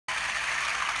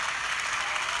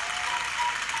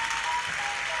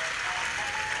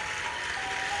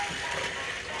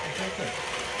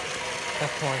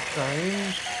That's my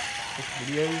phone. This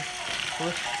video.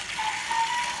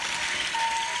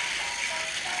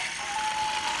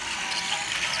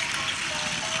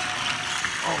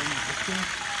 Oh, listen.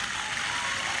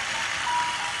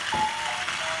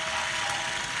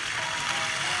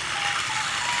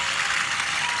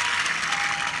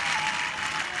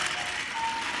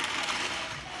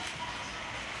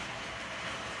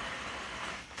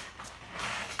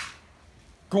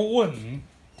 Gordon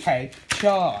take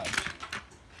charge.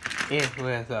 It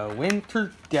was a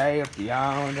winter day of the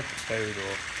island of Potato.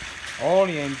 All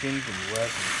the engines were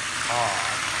working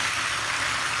hard.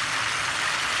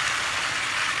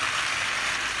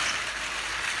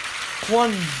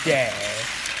 One day,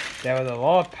 there was a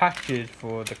lot of patches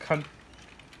for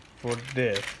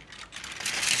this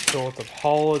sort of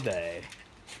holiday.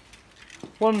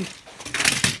 One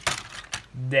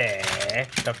day,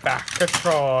 the back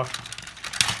patrol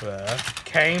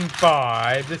came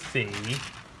by the sea.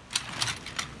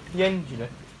 The engine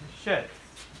shed.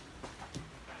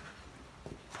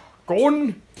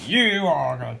 Gordon, you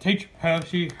are going to teach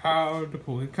Percy how to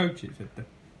pull the coaches at the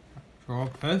patrol.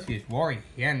 Percy is worried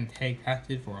he hadn't taken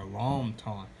patches for a long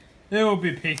time. It will be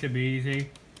a piece of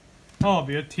easy. I'll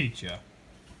be a teacher.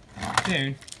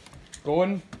 Soon,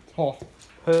 Gordon taught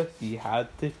Percy how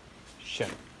to show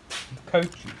the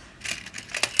coaches.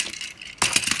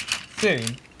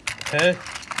 Soon,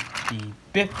 Percy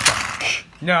bit them.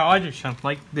 No, I just sound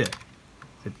like this,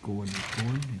 said Gordon.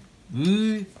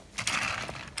 Good.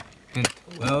 And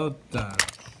well done.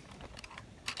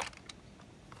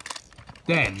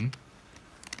 Then,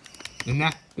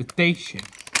 at the station.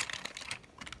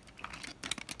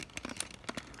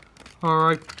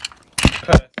 Alright,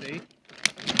 Percy.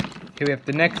 Here we have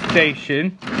the next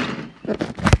station.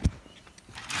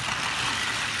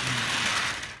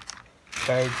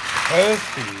 So,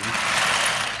 Percy.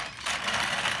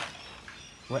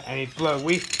 And he blew a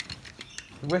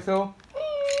whistle.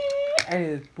 And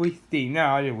it's wheezing. No,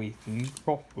 I didn't wheezing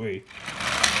properly.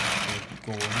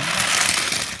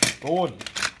 Gordon.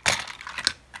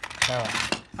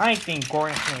 I think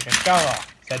Gordon's going to show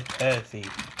off, said Percy.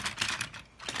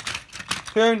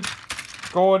 Soon,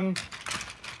 Gordon.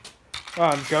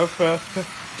 Go first.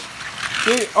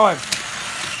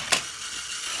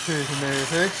 Here's another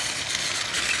thing.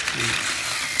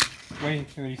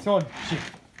 When he saw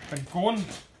when Gordon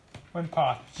went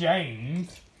past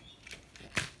James,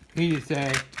 he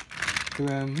said to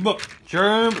him, look,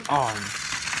 germ on.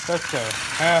 That's a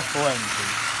powerful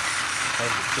engine.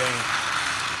 James.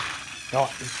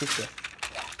 Not his sister.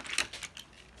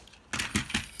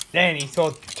 Then he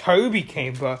saw Toby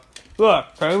came by.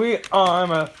 Look, Toby,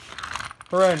 I'm a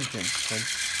engine.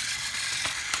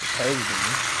 Toby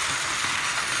didn't.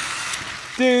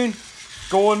 Soon,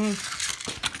 Gordon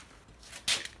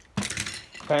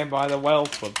came by the well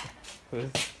for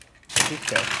his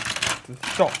sister to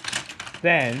stop.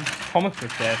 Then Thomas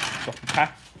was there to stop the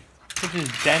pack, which is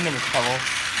then in the tunnel.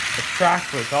 The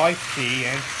track was icy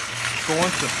and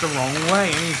Gordon took the wrong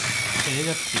way and he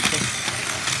hit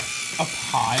a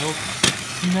pile of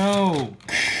snow.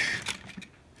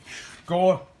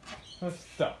 Gordon was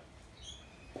stuck.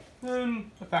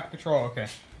 Then the back patrol, okay.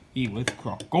 He was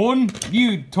cross. Gordon,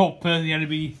 you taught Percy how to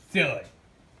be silly.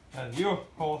 And you're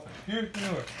awesome. You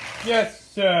knew it. Yes,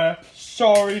 sir.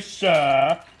 Sorry,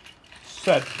 sir,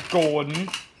 said Gordon.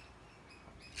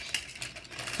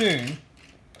 Soon,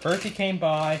 Percy came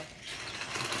by.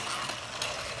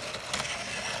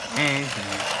 And he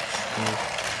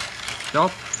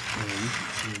stopped.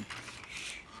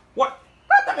 What?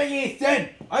 What the heck he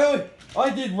said? I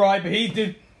did right, but he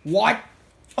did what?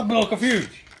 I'm a little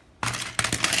confused.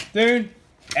 Soon,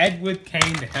 Edward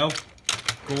came to help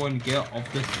Gordon get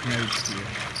off the snowshoe.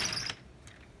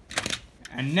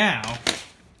 And now,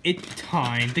 it's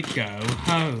time to go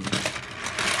home.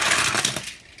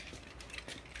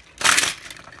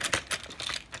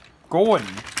 Gordon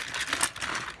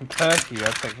and Percy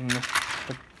are taking the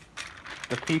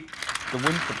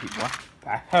winter people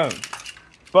back home.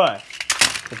 But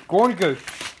if Gordon goes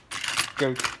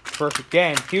first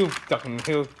again, he'll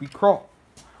be cross.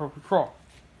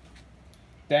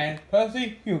 Then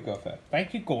Percy, you go first.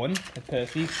 Thank you, Gordon and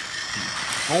Percy.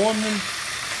 Gordon and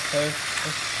Percy.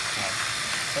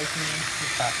 Taking the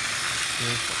back.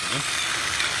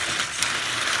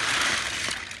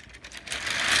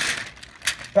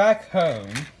 Back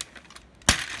home.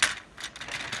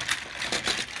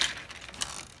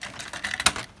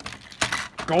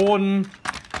 Gordon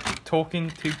talking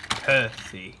to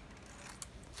Percy.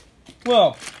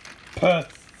 Well,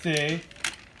 Percy.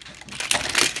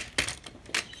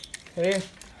 Hey,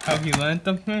 have you learned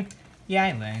something? Yeah,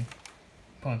 I learned.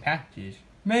 Pulling patches.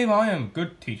 Maybe I am a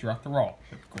good teacher after all,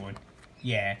 said Gordon.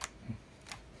 Yeah.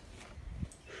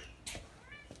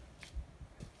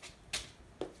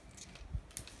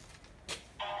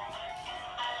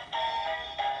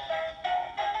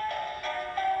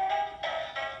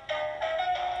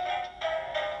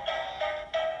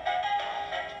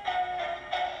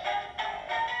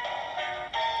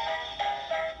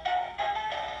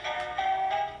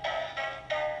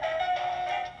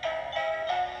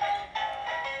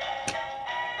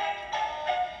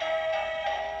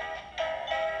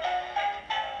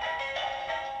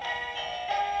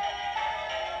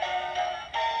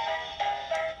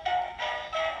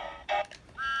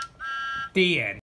 The end.